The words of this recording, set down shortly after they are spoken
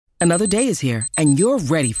Another day is here, and you're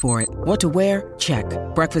ready for it. What to wear? Check.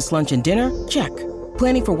 Breakfast, lunch, and dinner? Check.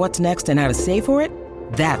 Planning for what's next and how to save for it?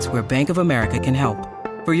 That's where Bank of America can help.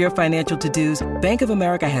 For your financial to-dos, Bank of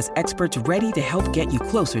America has experts ready to help get you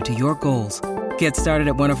closer to your goals. Get started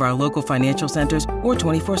at one of our local financial centers or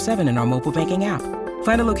 24/7 in our mobile banking app.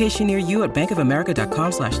 Find a location near you at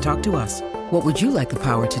bankofamerica.com/talktous. What would you like the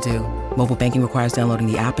power to do? Mobile banking requires downloading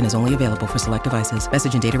the app and is only available for select devices.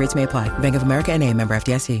 Message and data rates may apply. Bank of America N.A., member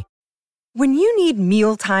FDIC. When you need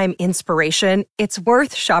mealtime inspiration, it's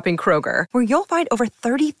worth shopping Kroger, where you'll find over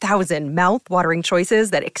 30,000 mouth-watering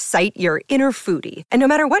choices that excite your inner foodie. And no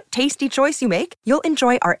matter what tasty choice you make, you'll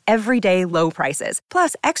enjoy our everyday low prices,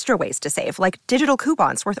 plus extra ways to save, like digital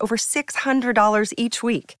coupons worth over $600 each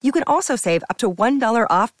week. You can also save up to $1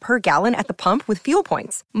 off per gallon at the pump with fuel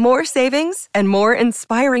points. More savings and more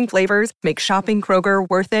inspiring flavors make shopping Kroger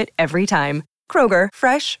worth it every time. Kroger,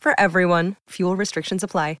 fresh for everyone. Fuel restrictions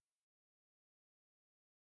apply.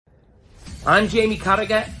 I'm Jamie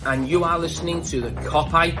Carragher, and you are listening to the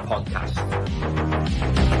Cop-Eye Podcast.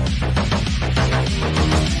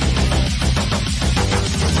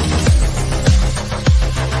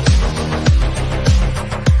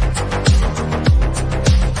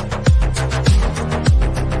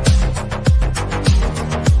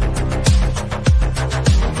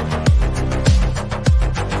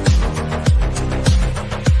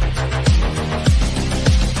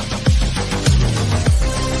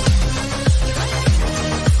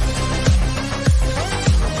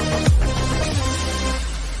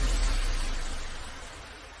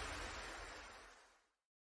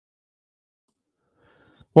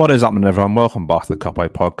 What is happening, everyone? Welcome back to the Cop-Eye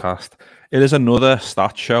Podcast. It is another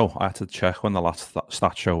stat show. I had to check when the last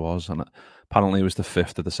stat show was, and apparently it was the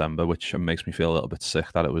 5th of December, which makes me feel a little bit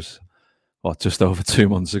sick that it was just over 2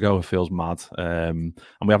 months ago. It feels mad. And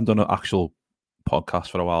we haven't done an actual podcast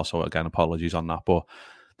for a while, so again, apologies on that. But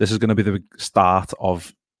this is going to be the start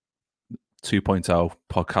of 2.0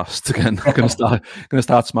 podcast again. going to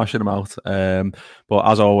start smashing them out. But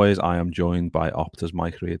as always, I am joined by Opta's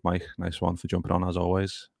Mike Reid. Mike, nice one for jumping on as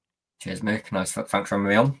always. Cheers, Mick. Nice, thanks for having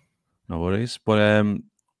me on. No worries. But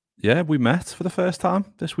yeah, we met for the first time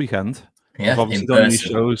this weekend. Yeah, we've obviously done these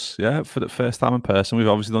shows. Yeah, for the first time in person. We've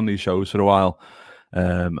obviously done these shows for a while,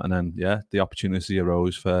 and then the opportunity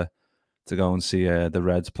arose to go and see the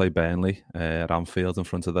Reds play Burnley at Anfield in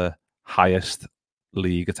front of the highest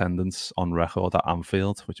league attendance on record at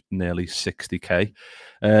Anfield, which nearly 60k.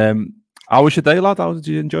 How was your day, lad? How did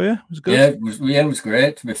you enjoy it? Was it good? Yeah, it was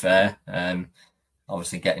great, to be fair.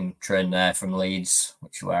 Obviously getting trained there from Leeds,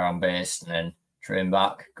 which is where I'm based, and then train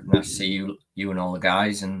back. Nice to see you and all the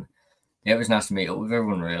guys, and yeah, it was nice to meet up with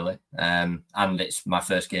everyone, really. And it's my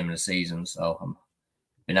first game of the season, so it'd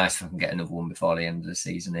be nice if I can get another one before the end of the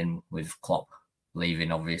season in with Klopp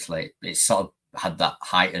leaving, obviously. It's sort of had that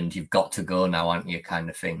heightened, you've got to go now, aren't you, kind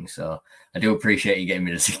of thing. So I do appreciate you getting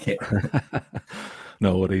me the ticket.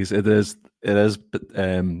 No worries. It is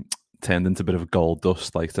turned into a bit of a gold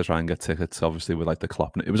dust, like, to try and get tickets, obviously, with like the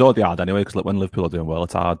Klopp. It was already hard anyway, because when Liverpool are doing well,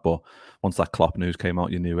 it's hard. But once that Klopp news came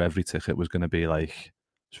out, you knew every ticket was going to be like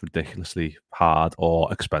it's ridiculously hard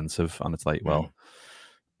or expensive, and it's like, well,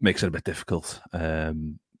 makes it a bit difficult. Yeah,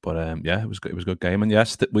 it was good. It was a good game, and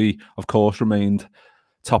yes, we of course remained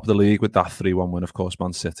top of the league with that 3-1 win. Of course,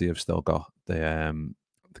 Man City have still got the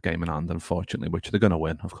game in hand, unfortunately, which they're going to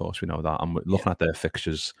win. Of course, we know that. And we're looking at their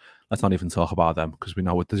fixtures. Let's not even talk about them, because we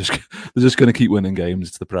know they're just going to keep winning games.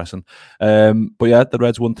 It's depressing. But yeah, the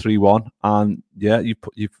Reds won 3-1, and yeah, you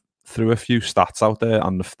threw a few stats out there.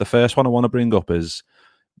 And the first one I want to bring up is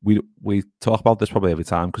we talk about this probably every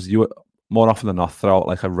time, because you more often than not throw out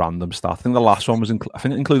like a random stat. I think the last one was I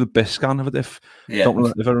think it included Biscan, if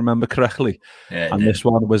I remember correctly. Yeah, and this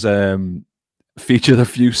one was featured a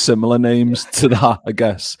few similar names to that, I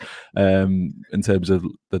guess, in terms of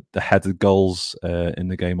the headed goals in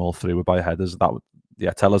the game. All three were by headers.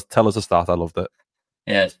 Tell us the stat. I loved it.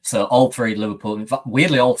 Yeah, so all three Liverpool, in fact,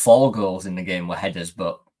 weirdly, all 4 goals in the game were headers.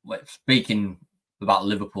 But speaking about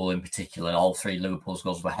Liverpool in particular, all 3 Liverpool's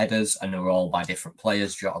goals were headers, and they were all by different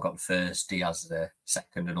players. Jota got the first, Diaz the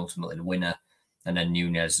second, and ultimately the winner, and then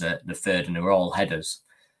Nunez the third, and they were all headers.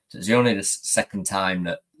 So it's only the second time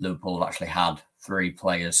that Liverpool actually had 3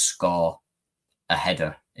 players score a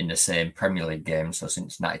header in the same Premier League game. So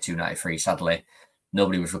since 92-93, sadly,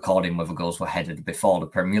 nobody was recording whether goals were headed before the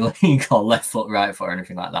Premier League or left foot, right foot, or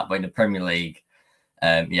anything like that. But in the Premier League,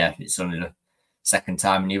 it's only the second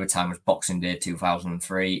time. And the other time was Boxing Day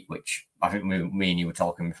 2003, which I think me and you were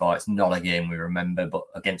talking before. It's not a game we remember, but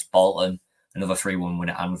against Bolton, another 3-1 win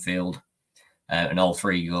at Anfield. And all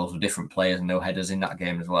 3 goals were different players and no headers in that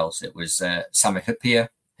game as well. So it was Sami Hyypiä,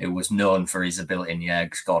 who was known for his ability in the air,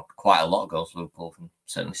 scored quite a lot of goals for Liverpool from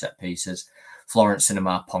certainly set pieces. Florent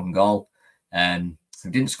Cinema Pongol, who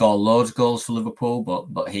didn't score loads of goals for Liverpool,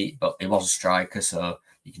 but he was a striker, so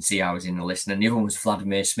you can see how he's in the list. And the other one was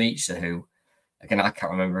Vladimir Smicer, who, again, I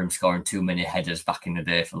can't remember him scoring too many headers back in the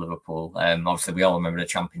day for Liverpool. Obviously, we all remember the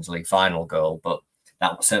Champions League final goal, but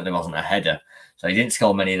that certainly wasn't a header. So he didn't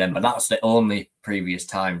score many of them, but that's the only previous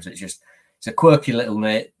times. It's a quirky little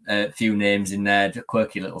few names in there, a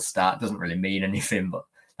quirky little start. Doesn't really mean anything, but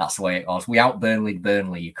that's the way it was. We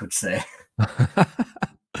out-Burnley, you could say.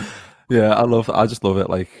 Yeah, I just love it.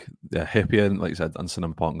 Like, yeah, Hippie and, like you said, Anson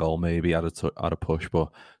and Pongol maybe had a push,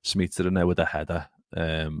 but Smeaton in there with a header.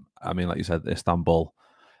 I mean, like you said, Istanbul.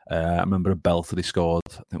 I remember a belt that he scored.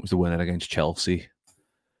 I think it was the winner against Chelsea.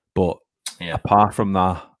 But apart from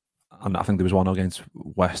that, and I think there was one against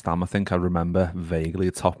West Ham. I think I remember vaguely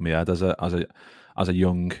at the top of my head as a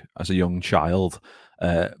young child.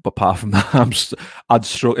 But apart from that, I'd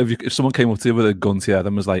struggle if someone came up to you with a gun to your head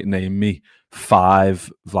and was like, "Name me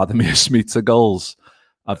 5 Vladimir Smicer goals,"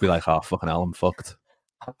 I'd be like, "Oh, fucking hell, I'm fucked."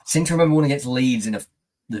 I seem to remember one against Leeds in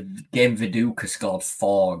the game Viduka scored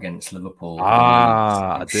 4 against Liverpool.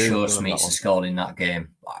 I'm sure Smicer scored in that game.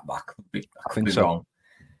 I could be so. wrong.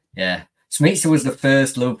 Yeah. Smicer was the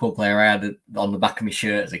first Liverpool player I had on the back of my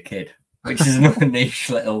shirt as a kid, which is another niche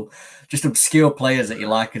little, just obscure players that you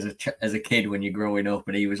like as a kid when you're growing up.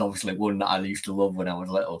 And he was obviously one that I used to love when I was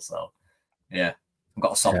little. So, yeah, I've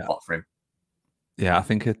got a soft spot for him. Yeah, I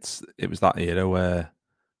think it was that era where,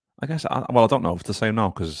 I guess, I don't know if to say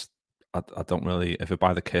now because I don't really, if I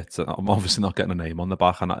buy the kits, I'm obviously not getting a name on the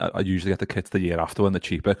back. And I usually get the kits the year after when they're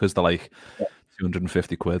cheaper because they're like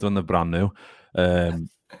 250 quid when they're brand new.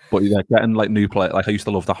 But yeah, getting like new play, like I used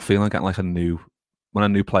to love that feeling, getting like when a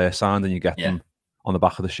new player signed and you get them on the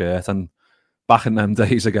back of the shirt. And back in them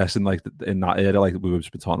days, I guess in that era, like we were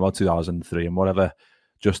just talking about 2003 and whatever,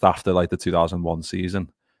 just after like the 2001 season,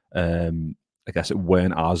 I guess it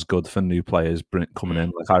weren't as good for new players coming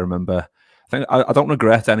in. Like I remember, I don't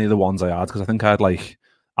regret any of the ones I had because I think I had like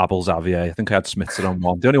Abel Xavier, I think I had Smitzer on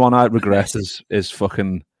one. The only one I regret is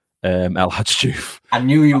fucking El Hadj Diouf. I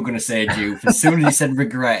knew you were going to say Diouf. As soon as you said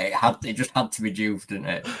regret, it just had to be Diouf, didn't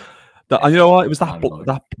it? And you know what? It was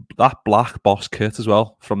that black Boss kit as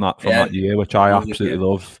well from that year, which I absolutely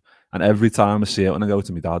love. And every time I see it when I go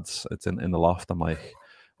to my dad's, it's in the loft. I'm like,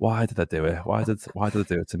 why did I do it? Why did I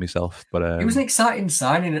do it to myself? But it was an exciting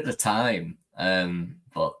signing at the time.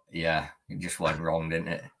 But yeah, it just went wrong, didn't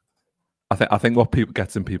it? I think what people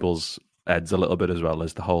gets in people's heads a little bit as well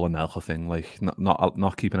is the whole Anelka thing, like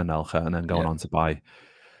not keeping Anelka and then going on to buy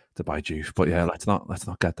Diouf. But yeah, let's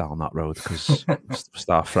not get down that road because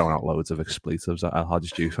start throwing out loads of expletives at El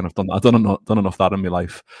Hadj Diouf, and I've done enough of that in my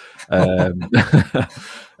life.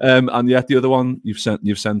 And yet the other one you've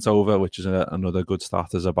sent over, which is another good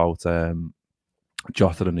start, is about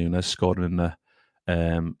Jota and Nunes scoring in the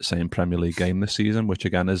same Premier League game this season, which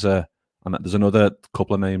again is and there's another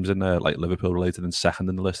couple of names in there like Liverpool related and second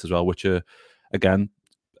in the list as well, which again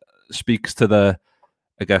speaks to the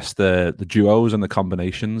duos and the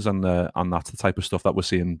combinations and that's the type of stuff that we're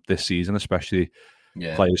seeing this season, especially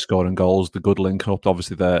players scoring goals, the good link up.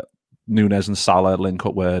 Obviously the Nunes and Salah link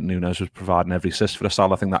up where Nunes was providing every assist for the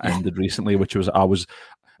Salah thing that ended recently, which was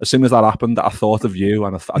as soon as that happened, I thought of you,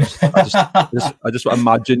 and I just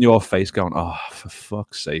imagine your face going, "Oh, for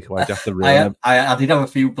fuck's sake, why'd you have to ruin him?" I did have a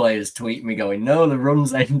few players tweet me going, "No, the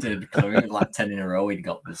run's ended," because it was like 10 in a row he'd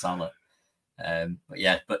got the Salah.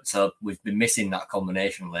 But so we've been missing that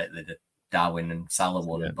combination lately, the Darwin and Salah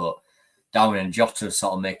one. But Darwin and Jota are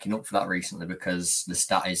sort of making up for that recently because the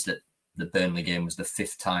stat is that the Burnley game was the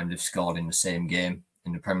 5th time they've scored in the same game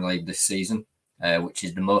in the Premier League this season. Which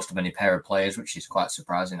is the most of any pair of players, which is quite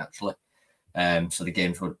surprising, actually. So the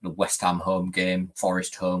games were the West Ham home game,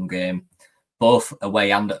 Forest home game, both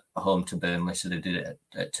away and at home to Burnley. So they did it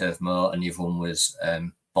at Turf Moor, and the other one was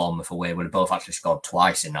Bournemouth away, where they both actually scored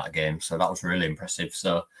twice in that game. So that was really impressive.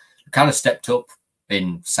 So they kind of stepped up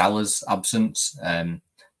in Salah's absence.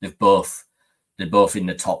 They're both in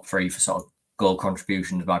the top 3 for sort of goal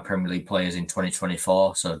contributions by Premier League players in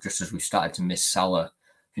 2024. So just as we started to miss Salah,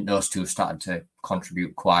 I think those two have started to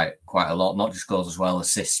contribute quite a lot, not just goals as well,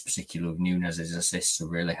 assists, particularly with Nunes' assists are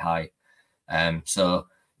really high. So,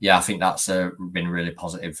 yeah, I think that's been a really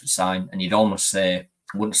positive sign. And you'd almost say,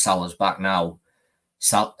 once Salah's back now,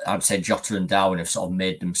 I'd say Jota and Darwin have sort of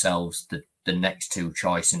made themselves the next 2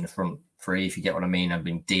 choice in the front 3, if you get what I mean. I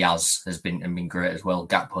mean, Diaz has been great as well.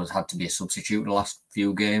 Gakpo's had to be a substitute the last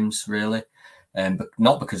few games, really. But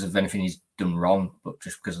not because of anything he's done wrong, but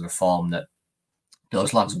just because of the form that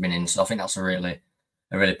those lads have been in. So I think that's a really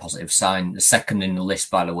really positive sign. The second in the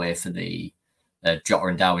list, by the way, for the Jota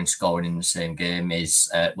and Darwin scoring in the same game is,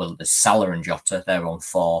 there's Salah and Jota, they're on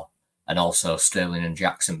 4, and also Sterling and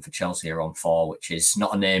Jackson for Chelsea are on 4, which is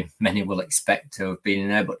not a name many will expect to have been in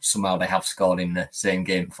there, but somehow they have scored in the same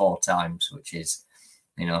game 4 times, which is,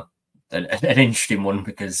 an interesting one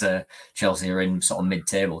because Chelsea are in sort of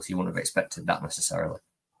mid-table, so you wouldn't have expected that necessarily.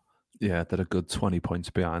 Yeah, they're a good 20 points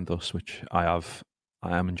behind us, which I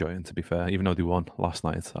am enjoying, to be fair. Even though they won last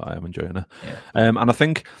night, I am enjoying it. Yeah. And I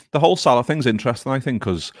think the whole Salah thing's interesting, I think,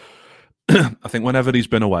 because I think whenever he's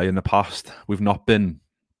been away in the past, we've not been,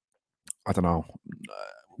 I don't know,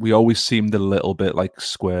 we always seemed a little bit like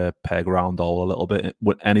square peg round hole a little bit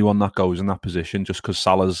with anyone that goes in that position, just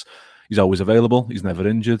because he's always available, he's never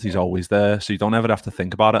injured, he's always there, so you don't ever have to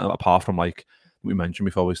think about it, apart from, like we mentioned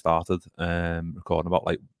before we started recording, about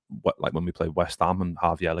like when we played West Ham and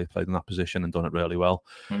Harvey Elliott played in that position and done it really well.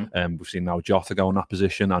 We've seen now Jota go in that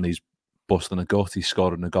position and he's busting a gut, he's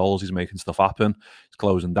scoring the goals, he's making stuff happen, he's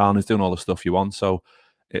closing down, he's doing all the stuff you want. So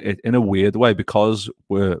in a weird way, because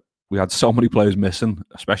we had so many players missing,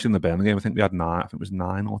 especially in the Burnley game, I think we had 9, I think it was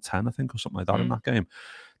 9 or 10, I think, or something like that in that game,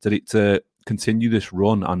 to continue this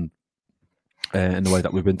run and in the way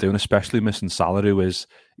that we've been doing, especially missing Salah,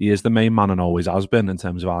 he is the main man and always has been in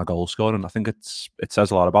terms of our goal scoring. I think it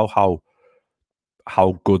says a lot about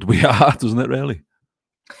how good we are, doesn't it, really?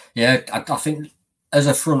 Yeah, I think as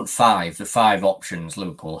a front 5, the 5 options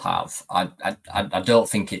Liverpool have, I don't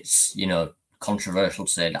think it's, controversial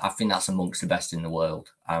to say that. I think that's amongst the best in the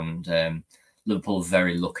world. And Liverpool are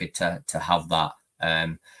very lucky to have that.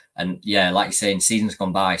 And yeah, like you say, in seasons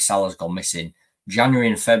gone by, Salah's gone missing. January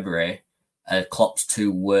and February, Klopp's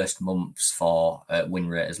 2 worst months for win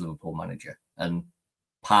rate as Liverpool manager. And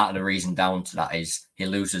part of the reason down to that is he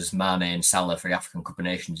loses Mane and Salah for the African Cup of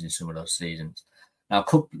Nations in some of those seasons. Now,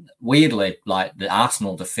 weirdly, like the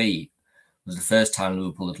Arsenal defeat was the first time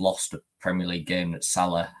Liverpool had lost a Premier League game that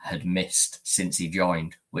Salah had missed since he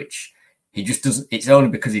joined, which he just doesn't. It's only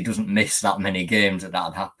because he doesn't miss that many games that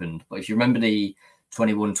had happened. But if you remember the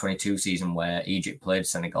 21-22 season where Egypt played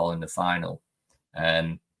Senegal in the final,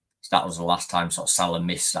 so that was the last time sort of Salah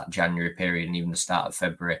missed that January period and even the start of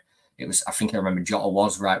February. It was, I think I remember Jota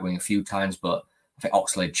was right wing a few times, but I think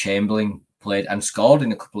Oxlade-Chamberlain played and scored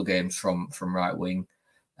in a couple of games from right wing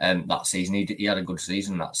that season. He had a good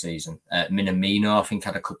season that season. Minamino, I think,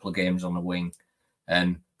 had a couple of games on the wing.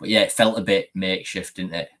 But yeah, it felt a bit makeshift,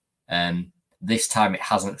 didn't it? This time it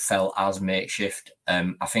hasn't felt as makeshift.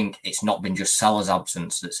 I think it's not been just Salah's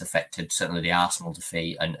absence that's affected certainly the Arsenal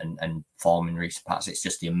defeat and form in recent past. It's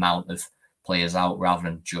just the amount of players out rather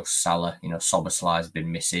than just Salah. Szoboszlai's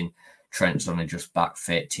been missing. Trent's only just back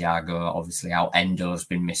fit. Thiago obviously out. Endo's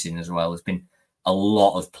been missing as well. There's been a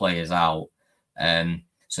lot of players out.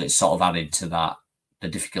 So it's sort of added to that, the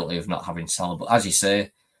difficulty of not having Salah. But as you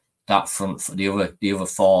say, that front, the other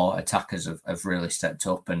 4 attackers have really stepped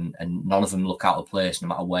up, and none of them look out of place no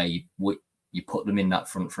matter where you put them in that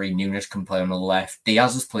front 3. Núñez can play on the left.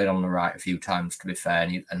 Diaz has played on the right a few times, to be fair,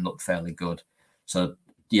 and looked fairly good. So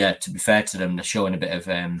yeah, to be fair to them, they're showing a bit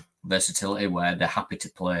of versatility where they're happy to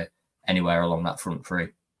play anywhere along that front 3.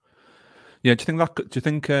 Yeah, do you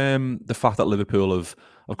think the fact that Liverpool have,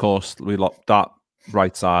 of course, that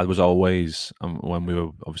right side was always, when we were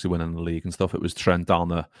obviously winning the league and stuff, it was Trent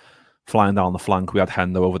flying down the flank. We had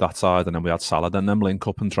Hendo over that side, and then we had Salah. Then them link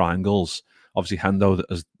up in triangles. Obviously, Hendo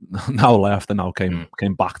has now left and now came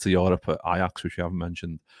back to Europe at Ajax, which you haven't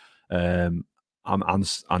mentioned. And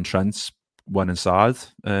Trent went inside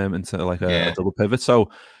into like a double pivot.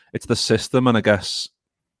 So it's the system, and I guess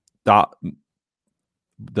that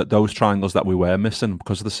those triangles that we were missing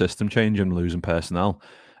because of the system change and losing personnel.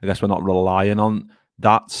 I guess we're not relying on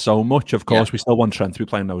that so much. Of course, we still want Trent to be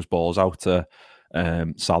playing those balls out to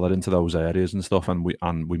Salah into those areas and stuff, and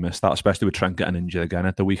we missed that, especially with Trent getting injured again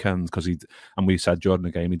at the weekend, because we said during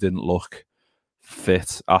the game he didn't look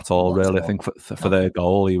fit at all. Really, I think for their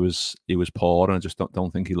goal he was poor, and I just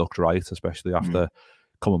don't think he looked right, especially after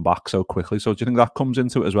coming back so quickly. So do you think that comes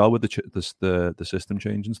into it as well with the system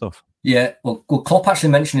change and stuff? Yeah, well, Klopp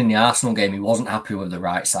actually mentioned in the Arsenal game he wasn't happy with the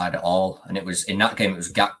right side at all, and it was in that game it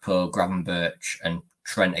was Gakpo, Gravenberch, and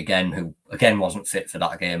Trent again, who again wasn't fit for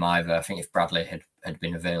that game either. I think if Bradley had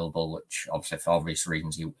been available, which obviously for obvious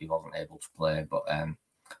reasons he wasn't able to play, but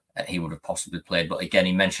he would have possibly played. But again,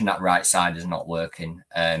 he mentioned that right side is not working.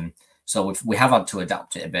 So we have had to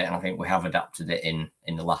adapt it a bit, and I think we have adapted it in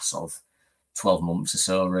the last sort of 12 months or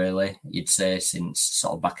so, really, you'd say, since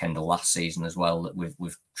sort of back end of last season as well, that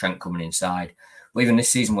with Trent coming inside. But even this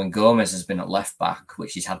season when Gomez has been at left back,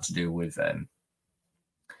 which he's had to do with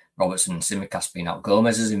Robertson and Tsimikas being out.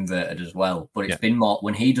 Gomez is inverted as well, but it's been more,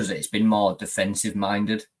 when he does it, it's been more defensive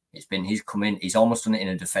minded. He's come in, he's almost done it in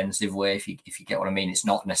a defensive way, if you get what I mean. It's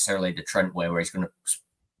not necessarily the Trent way where he's going to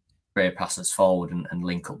spray passes forward and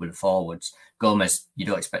link up with the forwards. Gomez, you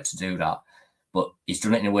don't expect to do that, but he's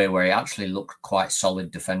done it in a way where he actually looked quite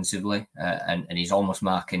solid defensively, and he's almost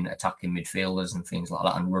marking attacking midfielders and things like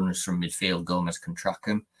that, and runners from midfield. Gomez can track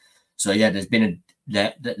him. So yeah, there's been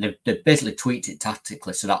they've basically tweaked it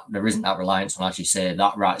tactically so that there isn't that reliance on, as you say,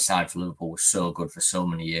 that right side for Liverpool was so good for so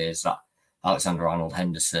many years. That Alexander-Arnold,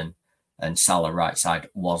 Henderson and Salah right side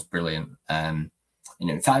was brilliant. In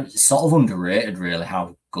fact, it's sort of underrated really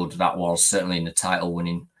how good that was, certainly in the title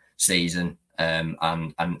winning season, and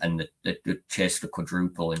the chase for the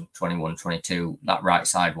quadruple in 21-22. That right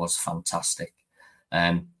side was fantastic.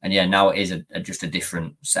 And yeah, now it is just a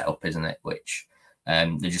different setup, isn't it? Which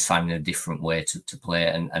they're just finding a different way to play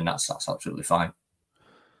it, and that's absolutely fine.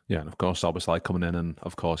 Yeah, and of course, Szoboszlai coming in, and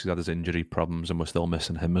of course, he's had his injury problems, and we're still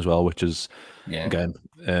missing him as well, which is, again,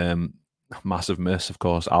 massive miss. Of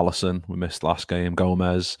course, Alisson, we missed last game.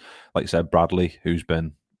 Gomez, like you said, Bradley, who's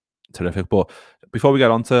been terrific. But before we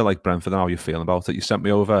get on to like Brentford and how you're feeling about it, you sent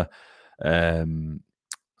me over the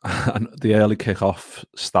early kickoff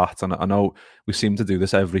stat, and I know we seem to do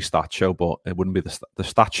this every stat show, but it wouldn't be the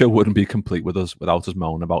stat show wouldn't be complete without us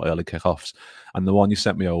moaning about early kickoffs. And the one you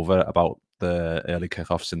sent me over about the early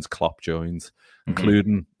kickoff since Klopp joined,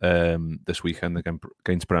 including this weekend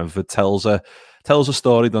against Brentford, tells a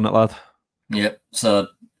story, doesn't it, lad? Yep. So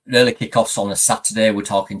early kickoffs on a Saturday, we're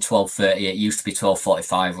talking 12:30. It used to be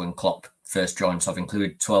 12:45 when Klopp first joined, so I've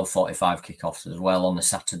included 12:45 kickoffs as well on the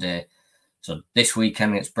Saturday. So this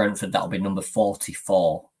weekend against Brentford, that'll be number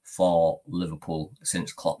 44 for Liverpool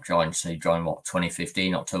since Klopp joined. So he joined,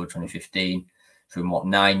 October 2015. So in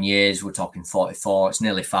 9 years, we're talking 44. It's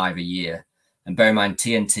nearly 5 a year. And bear in mind,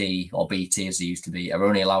 TNT, or BT as they used to be, are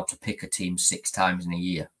only allowed to pick a team 6 times in a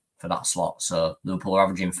year for that slot. So Liverpool are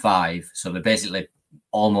averaging 5. So they're basically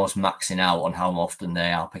almost maxing out on how often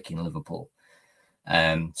they are picking Liverpool.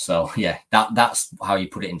 So yeah, that's how you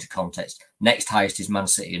put it into context. Next highest is Man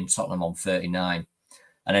City and Tottenham on 39.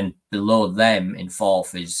 And then below them in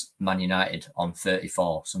fourth is Man United on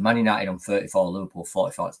 34. So Man United on 34, Liverpool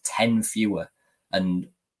 44. It's 10 fewer. And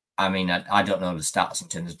I mean, I don't know the stats in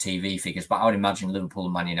terms of TV figures, but I would imagine Liverpool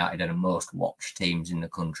and Man United are the most watched teams in the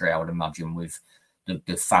country. I would imagine with the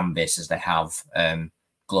fan bases they have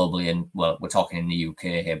globally. And well, we're talking in the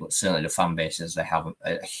UK here, but certainly the fan bases they have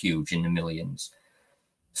are huge, in the millions.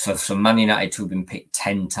 So Man United to have been picked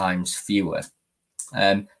 10 times fewer.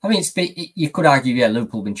 I mean, you could argue, yeah,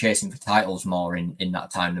 Liverpool have been chasing for titles more in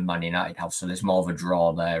that time than Man United have. So there's more of a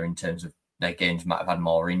draw there in terms of their games might have had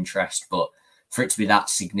more interest. But for it to be that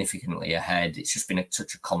significantly ahead, it's just been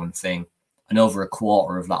such a common thing. And over a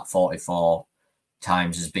quarter of that 44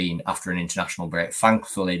 times has been after an international break.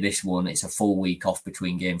 Thankfully, this one, it's a full week off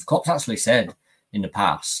between games. Klopp's actually said in the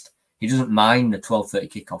past, he doesn't mind the 12:30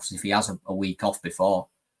 kickoffs if he has a week off before.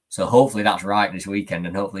 So hopefully that's right this weekend,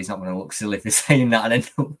 and hopefully he's not going to look silly for saying that and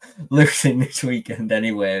end up losing this weekend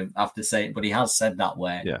anyway after saying. But he has said that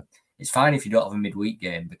way. Yeah, it's fine if you don't have a midweek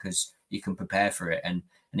game because you can prepare for it, and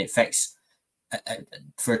it affects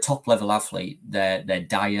for a top level athlete their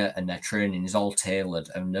diet and their training is all tailored.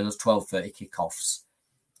 And those 12:30 kickoffs,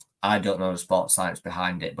 I don't know the sports science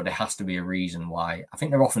behind it, but there has to be a reason why. I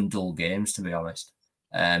think they're often dull games, to be honest.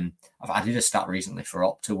 I did a stat recently for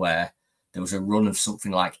Opta where there was a run of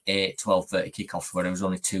something like 8 12:30 kickoffs where there was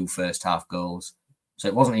only 2 first half goals. So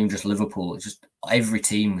it wasn't even just Liverpool. It's just every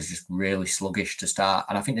team was just really sluggish to start.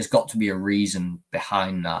 And I think there's got to be a reason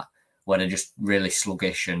behind that where they're just really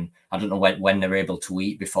sluggish. And I don't know when they're able to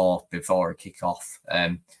eat before a kickoff.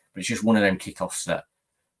 But it's just one of them kickoffs that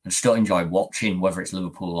I just don't enjoy watching, whether it's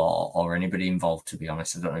Liverpool or anybody involved, to be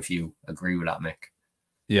honest. I don't know if you agree with that, Mick.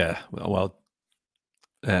 Yeah, well,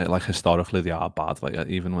 like historically they are bad. Like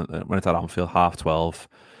even when it's at Anfield, 12:30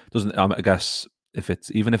 doesn't. I guess if it's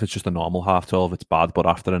just a normal 12:30, it's bad. But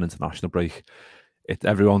after an international break,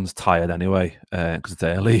 everyone's tired anyway because it's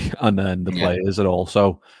early, and then the players are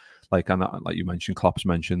also like you mentioned. Klopp's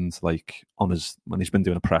mentioned like when he's been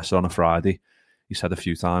doing a presser on a Friday, he said a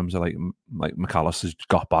few times like McAllister's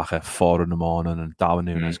got back at 4 a.m. and Darwin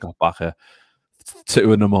Núñez got back at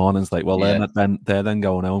 2 a.m. It's like, well, they're then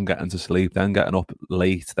going home, getting to sleep, then getting up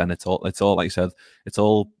late. Then it's all like you said, it's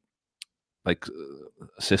all like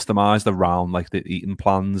systemized around like the eating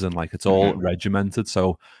plans and like it's all regimented.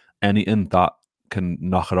 So anything that can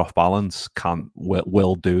knock it off balance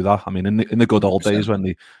will do that. I mean, in the good old days when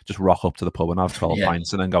they just rock up to the pub and have 12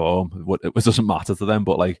 pints and then go home, it doesn't matter to them.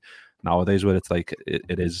 But like nowadays, where it's like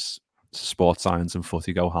it is sports science and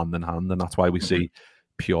footy go hand in hand, and that's why we see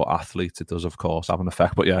pure athletes. It does, of course, have an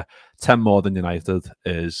effect. But yeah, 10 more than United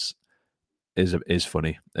is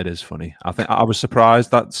funny. It is funny. I think I was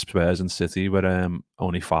surprised that Spurs and City were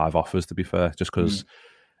only 5 offers, to be fair, just because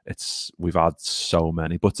we've had so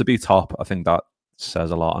many. But to be top, I think that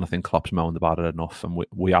says a lot, and I think Klopp's moaned about it enough, and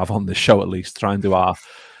we have on this show at least try and do our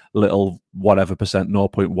little whatever percent,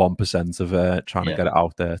 0.1% of trying to get it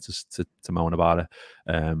out there to moan about it.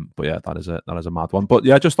 But yeah, that is a mad one. But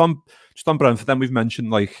yeah, just on Brentford, then we've mentioned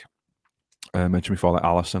mentioned before, like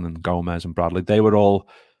Alisson and Gomez and Bradley, they were all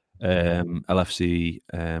LFC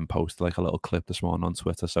posted like a little clip this morning on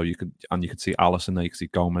Twitter, so you could see Alisson there, you could see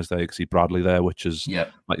Gomez there, you could see Bradley there, which is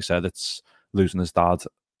like you said, it's losing his dad.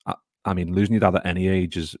 I mean, losing your dad at any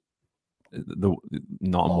age is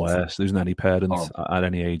not worse. Losing any parents at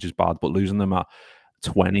any age is bad, but losing them at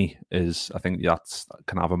 20 is, I think that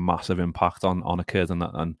can have a massive impact on a kid,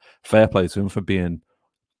 and fair play to him for being,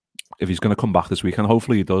 if he's going to come back this week, and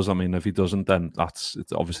hopefully he does. I mean, if he doesn't, then it's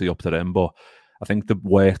obviously up to him, but I think the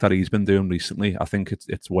work that he's been doing recently, I think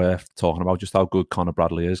it's worth talking about, just how good Connor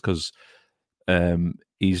Bradley is, because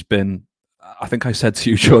he's been, I think I said to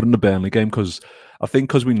you during the Burnley game, because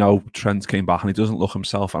we know Trent came back and he doesn't look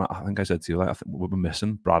himself, and I think I said to you, like, I think we were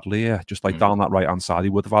missing Bradley here, just like down that right hand side. He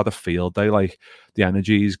would have had a field day, like the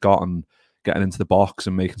energy he's got and getting into the box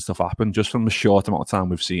and making stuff happen, just from the short amount of time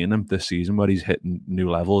we've seen him this season, where he's hitting new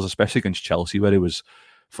levels, especially against Chelsea, where he was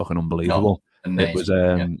fucking unbelievable. It was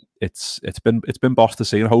it's been boss to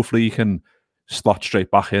see, and hopefully he can slot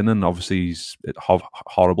straight back in. And obviously it's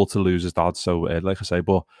horrible to lose his dad so like I say,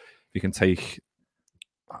 but if you can take,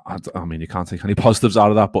 I mean, you can't take any positives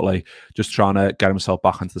out of that, but like just trying to get himself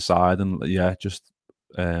back into the side, and just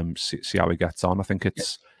see how he gets on. I think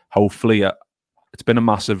it's hopefully it's been a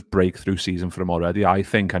massive breakthrough season for him already, I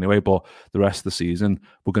think, anyway. But the rest of the season,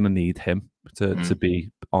 we're going to need him to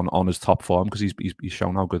be on his top form, because he's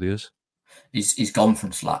shown how good he is. He's gone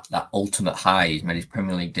from that ultimate high. He's made his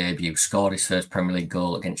Premier League debut, scored his first Premier League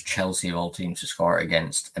goal against Chelsea, of all teams to score it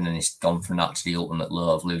against, and then he's gone from that to the ultimate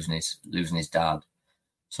low of losing his dad.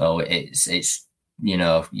 So it's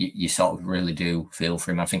you sort of really do feel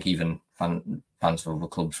for him. I think even fans of other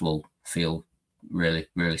clubs will feel really,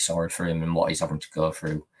 really sorry for him and what he's having to go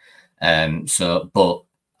through. But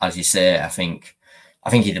as you say, I think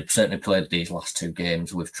he'd have certainly played these last 2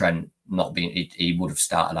 games with Trent not being. He would have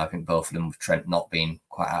started, I think, both of them with Trent not being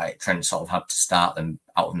quite high. Trent sort of had to start them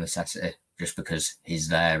out of necessity, just because he's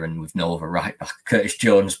there, and with no other right back. Curtis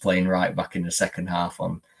Jones playing right back in the second half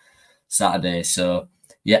on Saturday. So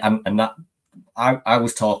yeah, and that I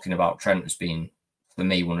was talking about Trent as being, for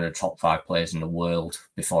me, one of the top 5 players in the world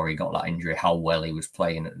before he got that injury, how well he was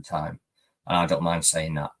playing at the time. And I don't mind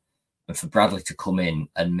saying that. And for Bradley to come in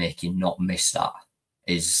and make him not miss that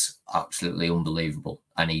is absolutely unbelievable.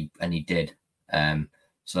 And he did.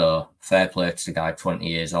 So fair play to the guy, 20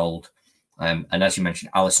 years old. And as you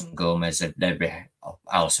mentioned, Alisson, Gomez,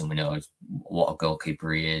 Alisson, we know what a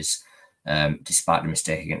goalkeeper he is. Despite the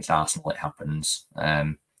mistake against Arsenal, it happens.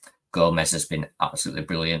 Gomez has been absolutely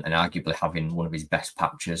brilliant, and arguably having one of his best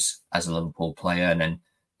patches as a Liverpool player. And then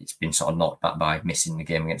it's been sort of knocked back by missing the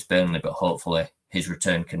game against Burnley, but hopefully his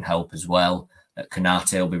return can help as well.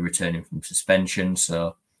 Konate will be returning from suspension,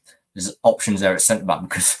 so there's options there at centre-back,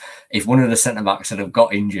 because if one of the centre-backs had have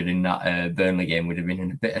got injured in that Burnley game, we'd have been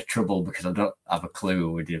in a bit of trouble, because I don't have a clue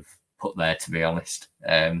who we'd have put there, to be honest.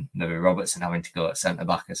 Maybe Robertson having to go at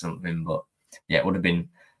centre-back or something, but yeah, it would have been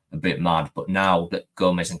a bit mad. But now that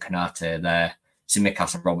Gomez and Konate are there,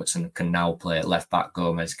 Tsimikas and Robertson can now play at left-back.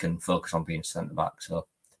 Gomez can focus on being centre-back. So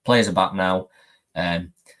players are back now.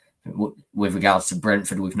 With regards to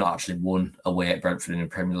Brentford, we've not actually won away at Brentford in the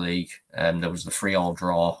Premier League. There was the 3-3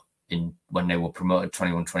 draw when they were promoted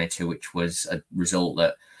 21-22, which was a result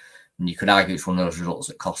that, and you could argue it's one of those results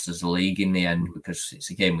that cost us the league in the end, because it's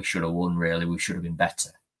a game we should have won, really. We should have been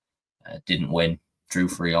better. Didn't win. Drew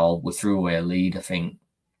 3-3. We threw away a lead, I think.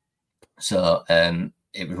 So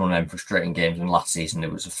it was one of them frustrating games. And last season,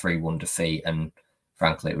 it was a 3-1 defeat. And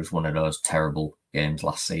frankly, it was one of those terrible games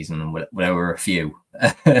last season. And there were a few.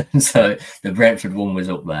 So the Brentford one was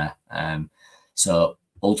up there. So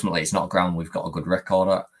ultimately, it's not a ground we've got a good record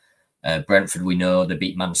at. Brentford, we know they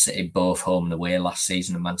beat Man City both home and away last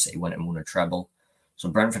season, and Man City went and won a treble. So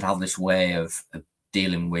Brentford have this way of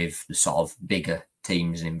dealing with the sort of bigger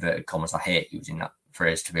teams, in inverted commas. I hate using that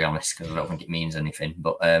phrase, to be honest, because I don't think it means anything.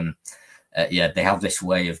 But they have this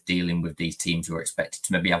way of dealing with these teams who are expected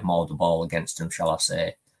to maybe have more of the ball against them, shall I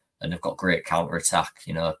say. And they've got great counter-attack.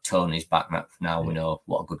 You know, Tony's back now. We know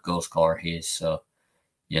what a good goal scorer he is. So,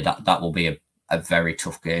 yeah, that will be a very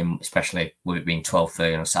tough game, especially with it being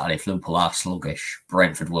 12:30 on a Saturday. If Liverpool are sluggish,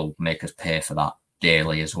 Brentford will make us pay for that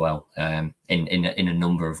daily as well, in a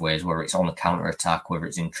number of ways, whether it's on the counter attack, whether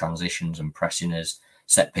it's in transitions and pressing us,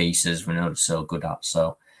 set pieces, we know they're so good at.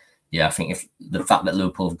 So yeah, I think if the fact that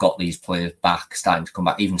Liverpool have got these players back, starting to come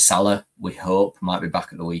back, even Salah, we hope might be back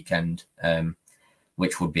at the weekend,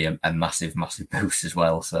 which would be a massive, massive boost as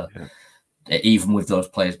well. So even with those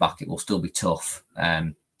players back, it will still be tough.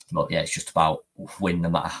 But yeah, it's just about win no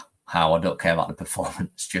matter how. I don't care about the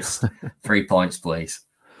performance. Just 3 points, please.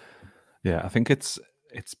 Yeah, I think it's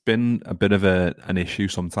been a bit of an issue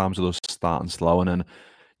sometimes with us starting slow, and then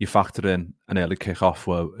you factor in an early kick-off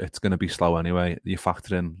where it's going to be slow anyway. You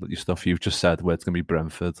factor in your stuff you've just said where it's going to be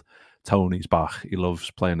Brentford. Tony's back. He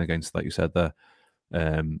loves playing against, like you said, the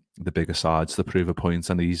bigger sides to prove a point,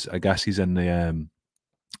 and I guess he's in the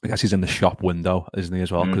shop window, isn't he,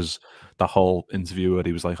 as well? Because that whole interview where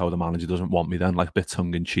he was like, "Oh, the manager doesn't want me," then like a bit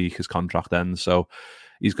tongue in cheek, his contract ends, so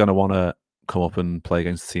he's going to want to come up and play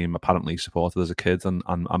against the team apparently supported as a kid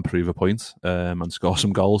and prove a point and score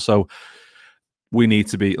some goals. So we need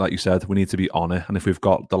to be, like you said, we need to be on it. And if we've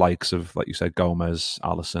got the likes of, like you said, Gomez,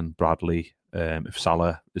 Alisson, Bradley, if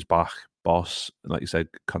Salah is back, Boss, like you said,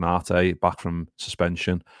 Konate back from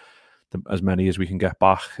suspension, as many as we can get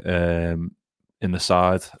back in the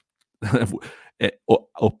side, it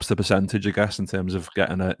ups the percentage, I guess, in terms of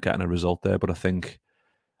getting a result there. But I think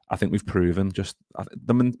we've proven just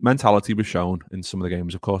the mentality was shown in some of the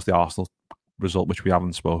games. Of course, the Arsenal result, which we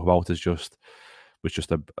haven't spoke about, was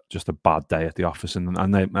just a bad day at the office,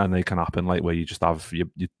 and they can happen, like where you just have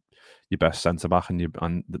your best centre back and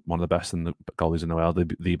one of the best in the goalies in the world,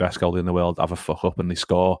 the best goalie in the world, have a fuck up and they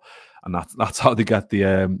score, and that's how they get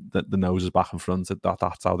the noses back in front.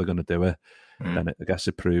 That's how they're going to do it. Then I guess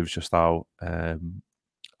it proves just how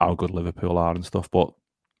good Liverpool are and stuff. But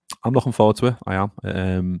I'm looking forward to it. I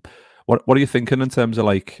am. What are you thinking in terms of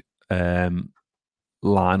like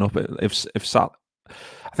lineup?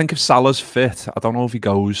 I think if Salah's fit, I don't know if he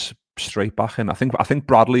goes straight back in. I think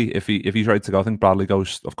Bradley, if he's ready to go, I think Bradley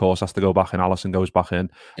goes, of course, has to go back in. Alisson goes back in,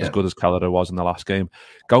 as good as Kelleher was in the last game.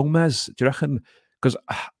 Gomez, do you reckon? Because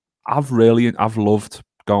I've loved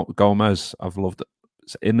Gomez. I've loved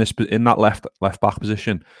in that left back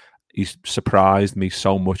position. He's surprised me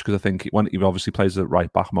so much because I think when he obviously plays at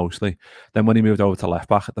right back mostly. Then when he moved over to left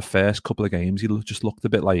back, at the first couple of games, he just looked a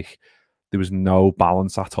bit like there was no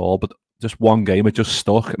balance at all. But just one game, it just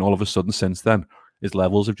stuck, and all of a sudden, since then, his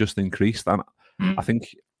levels have just increased. And I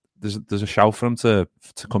think there's a shout for him to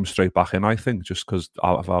come straight back in. I think just because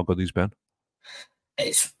of how good he's been.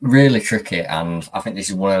 It's really tricky, and I think this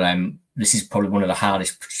is one of them. This is probably one of the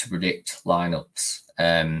hardest to predict lineups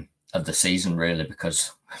of the season, really,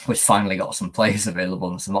 because we've finally got some players available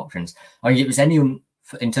and some options. I mean, if it was anyone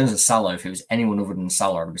in terms of Salah, if it was anyone other than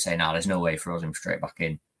Salah, I'd be saying, there's no way throws him straight back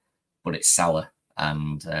in. But it's Salah,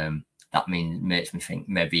 and that makes me think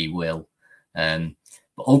maybe he will. But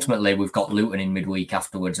ultimately, we've got Luton in midweek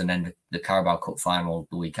afterwards, and then the Carabao Cup final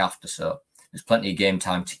the week after. So there's plenty of game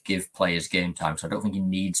time to give players game time. So I don't think he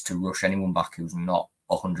needs to rush anyone back who's not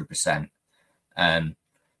 100%.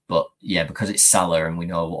 But yeah, because it's Salah and we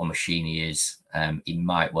know what a machine he is, he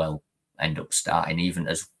might well end up starting.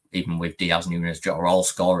 Even with Diaz, Nunes, Jota all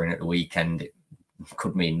scoring at the weekend, it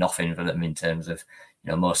could mean nothing for them in terms of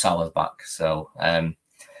Mo Salah's back. So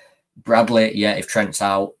Bradley, if Trent's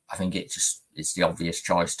out, I think it's the obvious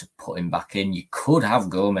choice to put him back in. You could have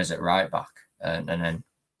Gomez at right back and then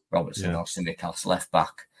Robertson or Tsimikas left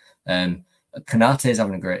back. Konate is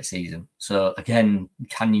having a great season. So again,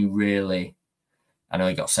 can you really? I know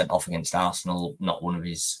he got sent off against Arsenal, not one of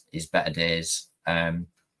his better days.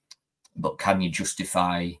 But can you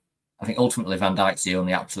justify? I think ultimately Van Dijk's the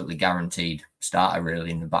only absolutely guaranteed starter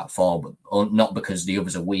really in the back four, but not because the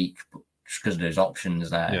others are weak, but just because there's options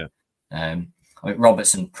there. I mean,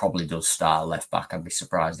 Robertson probably does start left back. I'd be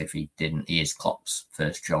surprised if he didn't. He is Klopp's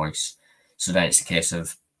first choice. So then it's a case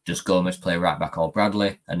of, does Gomez play right back or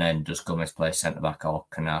Bradley? And then does Gomez play centre back or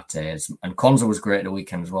Konate? And Kwanzaa was great at the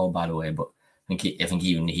weekend as well, by the way. But I think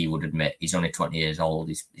even he would admit he's only 20 years old.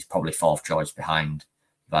 He's probably fourth choice behind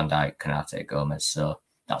Van Dijk, Konate, Gomez. So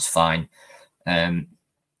that's fine.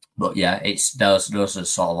 But yeah, it's those are the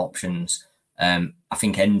sort of options. I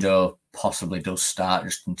think Endo possibly does start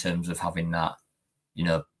just in terms of having that,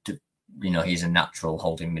 he's a natural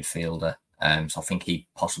holding midfielder. So I think he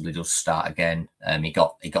possibly does start again. He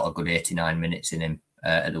got a good 89 minutes in him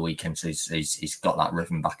at the weekend, so he's got that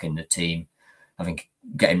rhythm back in the team. I think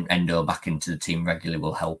getting Endo back into the team regularly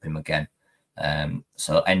will help him again.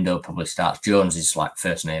 So Endo probably starts. Jones is like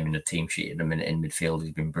first name in the team sheet at the minute in midfield.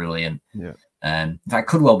 He's been brilliant. Yeah. In fact,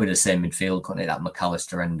 could well be the same midfield, couldn't it? That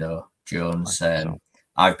McAllister, Endo, Jones.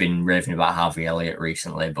 I've been raving about Harvey Elliott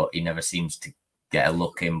recently, but he never seems to get a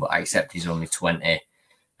look in. But I accept he's only 20.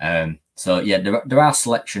 So yeah, there are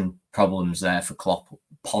selection problems there for Klopp.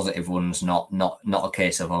 Positive ones, not a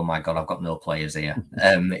case of, oh my God, I've got no players here.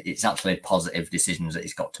 It's actually positive decisions that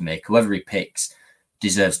he's got to make. Whoever he picks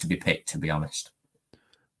deserves to be picked, to be honest.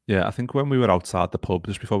 Yeah, I think when we were outside the pub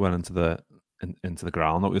just before we went into the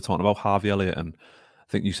ground, we were talking about Harvey Elliott, and I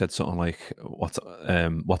think you said something like,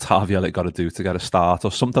 "What's Harvey Elliott got to do to get a start?"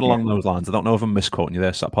 or something along those lines. I don't know if I'm misquoting you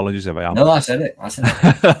there, so apologies if I am. No, I said it.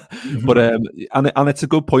 But and it's a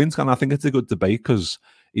good point, and I think it's a good debate because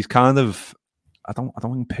he's kind of, I don't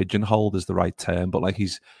think pigeonholed is the right term, but like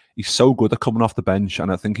he's so good at coming off the bench,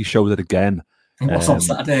 and I think he showed it again. What's on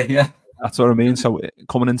Saturday? Yeah. That's what I mean. So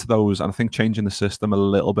coming into those, and I think changing the system a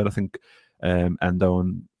little bit. I think Endo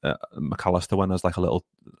and McAllister went as like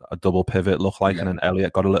a double pivot look like, and then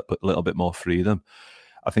Elliott got a little bit more freedom.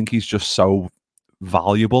 I think he's just so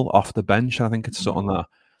valuable off the bench, and I think it's something that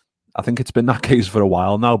I think it's been that case for a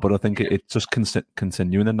while now. But I think it's just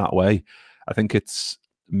continuing in that way. I think it's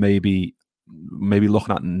maybe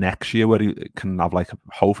looking at next year where he can have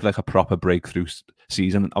hopefully a proper breakthrough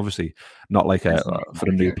season. Obviously not like for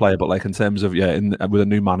a new player, but like in terms of with a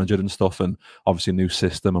new manager and stuff, and obviously a new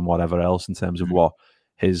system and whatever else in terms of what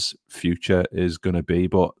his future is going to be.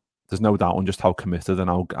 But there's no doubt on just how committed and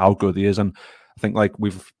how good he is. And I think like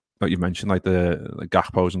you mentioned, like the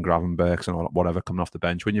Gakpos and Gravenbergs and whatever coming off the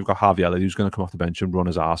bench. When you've got Harvey Elliott who's going to come off the bench and run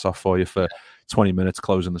his ass off for you for 20 minutes,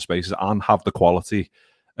 closing the spaces and have the quality.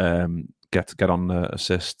 Get on the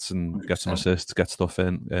assists and 100%. Get some assists, get stuff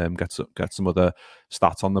in, get some other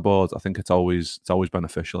stats on the board. I think it's always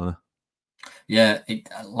beneficial, isn't it? Yeah,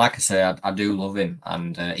 like I say, I do love him,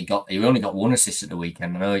 and he only got one assist at the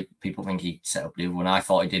weekend. I know people think he set up the other one. I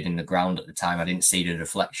thought he did in the ground at the time. I didn't see the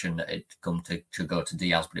deflection that had come to go to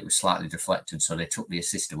Diaz, but it was slightly deflected, so they took the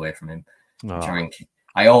assist away from him. Which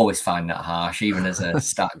I always find that harsh, even as a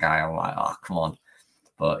stat guy. I'm like, oh come on,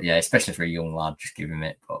 but yeah, especially for a young lad, just give him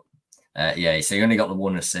it. But so he only got the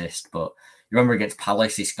one assist, but you remember against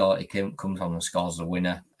Palace, he comes on and scores the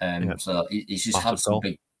winner. So he's just had some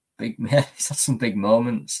big, he's had some big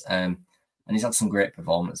moments, and he's had some great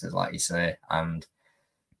performances, like you say. And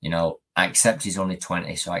I accept he's only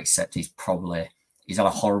 20, so I accept he's had a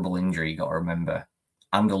horrible injury. You got to remember,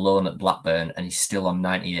 and a loan at Blackburn, and he's still on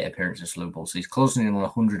 98 appearances for Liverpool. So he's closing in on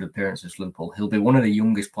 100 appearances for Liverpool. He'll be one of the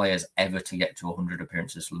youngest players ever to get to 100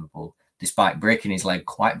 appearances for Liverpool, despite breaking his leg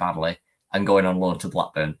quite badly and going on loan to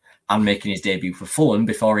Blackburn and making his debut for Fulham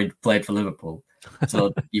before he'd played for Liverpool.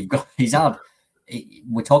 So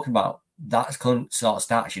we're talking about that sort of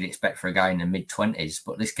stats you'd expect for a guy in the mid-20s,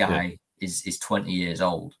 but this guy is 20 years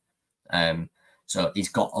old. So he's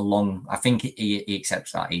got I think he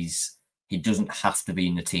accepts that. He doesn't have to be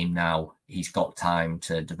in the team now. He's got time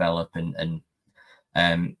to develop and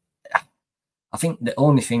I think the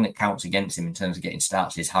only thing that counts against him in terms of getting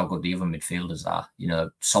starts is how good the other midfielders are.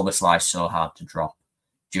 Soberslai's so hard to drop.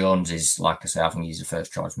 Jones is, like I say, I think he's a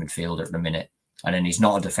first choice midfielder at the minute. And then he's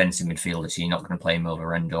not a defensive midfielder, so you're not going to play him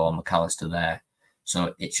over Endo or McAllister there.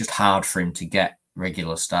 So it's just hard for him to get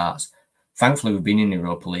regular starts. Thankfully, we've been in the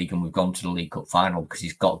Europa League and we've gone to the League Cup final because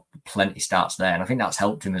he's got plenty starts there. And I think that's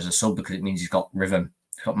helped him as a sub because it means he's got rhythm.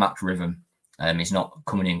 He's got match rhythm. He's not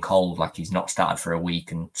coming in cold, like he's not started for a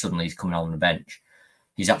week and suddenly he's coming on the bench.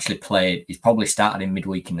 He's actually he's probably started in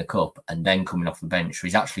midweek in the Cup and then coming off the bench. So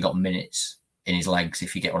he's actually got minutes in his legs,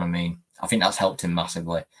 if you get what I mean. I think that's helped him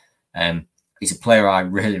massively. He's a player I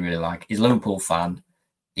really, really like. He's a Liverpool fan.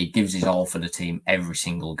 He gives his all for the team every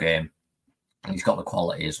single game. And he's got the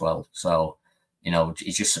quality as well. So,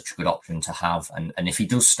 he's just such a good option to have. And if he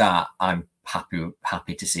does start, I'm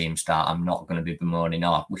happy to see him start. I'm not going to be bemoaning,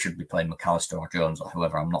 we should be playing McAllister or Jones or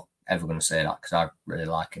whoever. I'm not ever going to say that because I really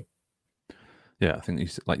like him. Yeah, I think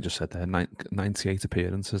he's, like you just said there, 98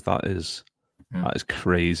 appearances. That is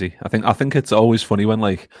crazy. I think it's always funny when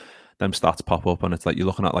like them stats pop up and it's like you're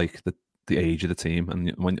looking at like the age of the team,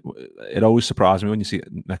 and when it always surprises me when you see it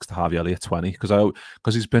next to Harvey Elliott 20 because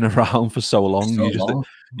he's been around for so long.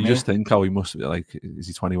 You just think, he must be like, is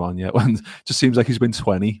he 21 yet? When it just seems like he's been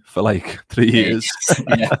 20 for like 3 years.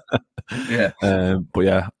 But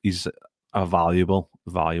yeah, he's a valuable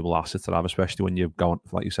asset to have, especially when you're going,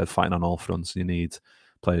 like you said, fighting on all fronts. You need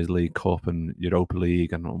Players League Cup and Europa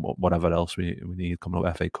League and whatever else we need coming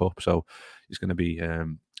up, FA Cup. So he's going to be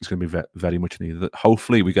very much needed.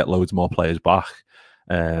 Hopefully we get loads more players back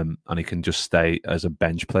and he can just stay as a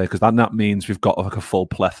bench player, because that means we've got like a full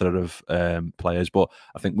plethora of players. But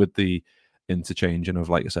I think with the interchanging of,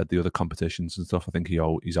 like I said, the other competitions and stuff, I think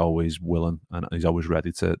he's always willing and he's always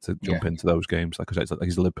ready to jump into those games. Like I said,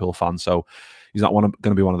 he's a Liverpool fan, so he's not going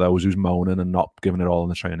to be one of those who's moaning and not giving it all in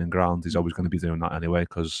the training ground. He's always going to be doing that anyway,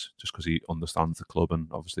 because he understands the club and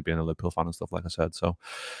obviously being a Liverpool fan and stuff, like I said. So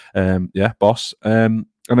boss. And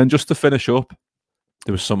then just to finish up,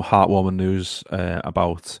 there was some heartwarming news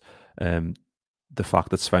about the fact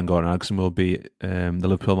that Sven-Göran Eriksson will be the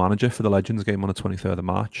Liverpool manager for the Legends game on the 23rd of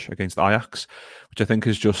March against Ajax, which I think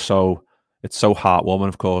is just it's so heartwarming.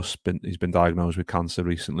 Of course, he's been diagnosed with cancer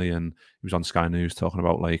recently, and he was on Sky News talking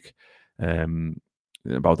about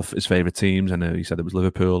his favourite teams, and he said it was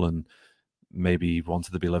Liverpool, and maybe he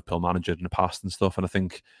wanted to be Liverpool manager in the past and stuff. And I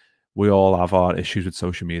think we all have our issues with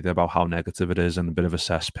social media about how negative it is and a bit of a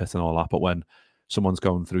cesspit and all that, but when someone's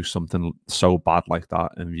going through something so bad like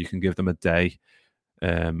that, and you can give them a day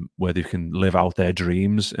where they can live out their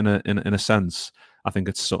dreams in a sense, I think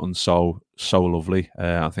it's something so lovely.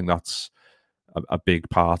 I think that's a big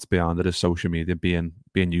part behind it, is social media being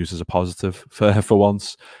used as a positive for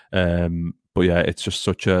once. But yeah, it's just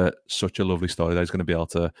such a lovely story that he's going to be able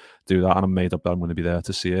to do that, and I'm made up that I'm going to be there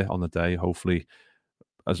to see it on the day. Hopefully,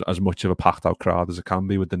 as much of a packed out crowd as it can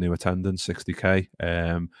be with the new attendance, 60k.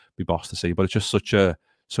 Be boss to see, but it's just such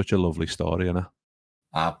a lovely story, you know.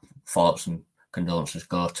 Our thoughts and condolences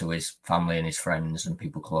go to his family and his friends and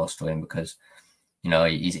people close to him, because he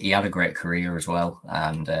had a great career as well,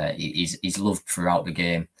 and he's loved throughout the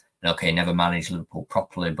game. And okay, never managed Liverpool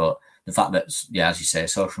properly, but the fact that, as you say,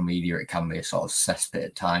 social media, it can be a sort of cesspit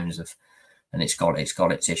at times and it's got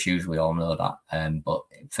its issues. We all know that. But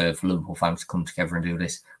for Liverpool fans to come together and do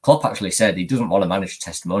this, Klopp actually said he doesn't want to manage a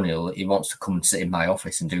testimonial. He wants to come and sit in my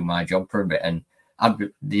office and do my job for a bit. And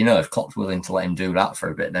if Klopp's willing to let him do that for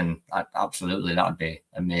a bit, then absolutely that'd be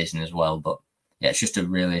amazing as well. But yeah, it's just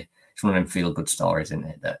it's one of them feel good stories, isn't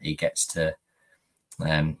it? That he gets to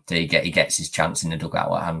he gets his chance in the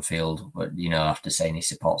dugout at Anfield, but after saying he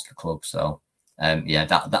supports the club. So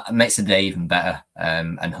that makes the day even better,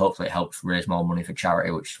 and hopefully it helps raise more money for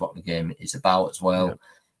charity, which is what the game is about as well.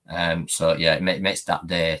 Yeah. It makes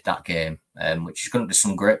that game, which is going to be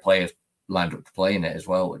some great players lined up to play in it as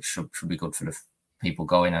well, which should be good for the people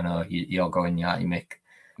going. I know you're going, you Mick.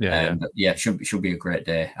 But yeah, should be a great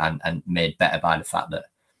day, and made better by the fact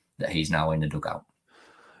that he's now in the dugout.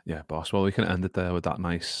 Yeah, boss. Well, we can end it there with that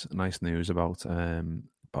nice news about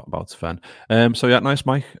Sven. So yeah, nice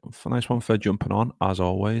Mike, nice one for jumping on as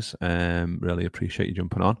always. Really appreciate you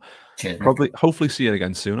jumping on. Cheers, hopefully see you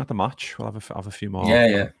again soon at the match. We'll have a few more.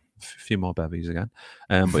 A few more bevies again.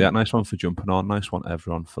 But yeah, nice one for jumping on. Nice one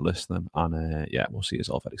everyone for listening, and we'll see you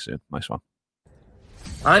all very soon. Nice one.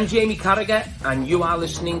 I'm Jamie Carragher, and you are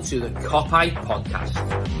listening to the Cop-Eye Podcast.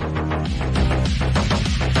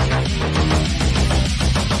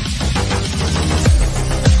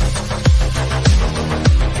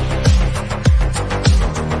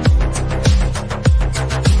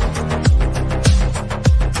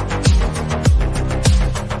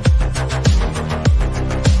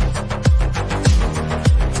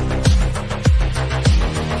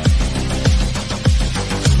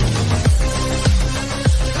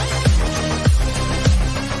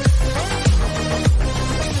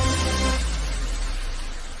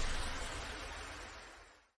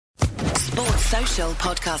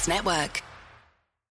 Podcast Network.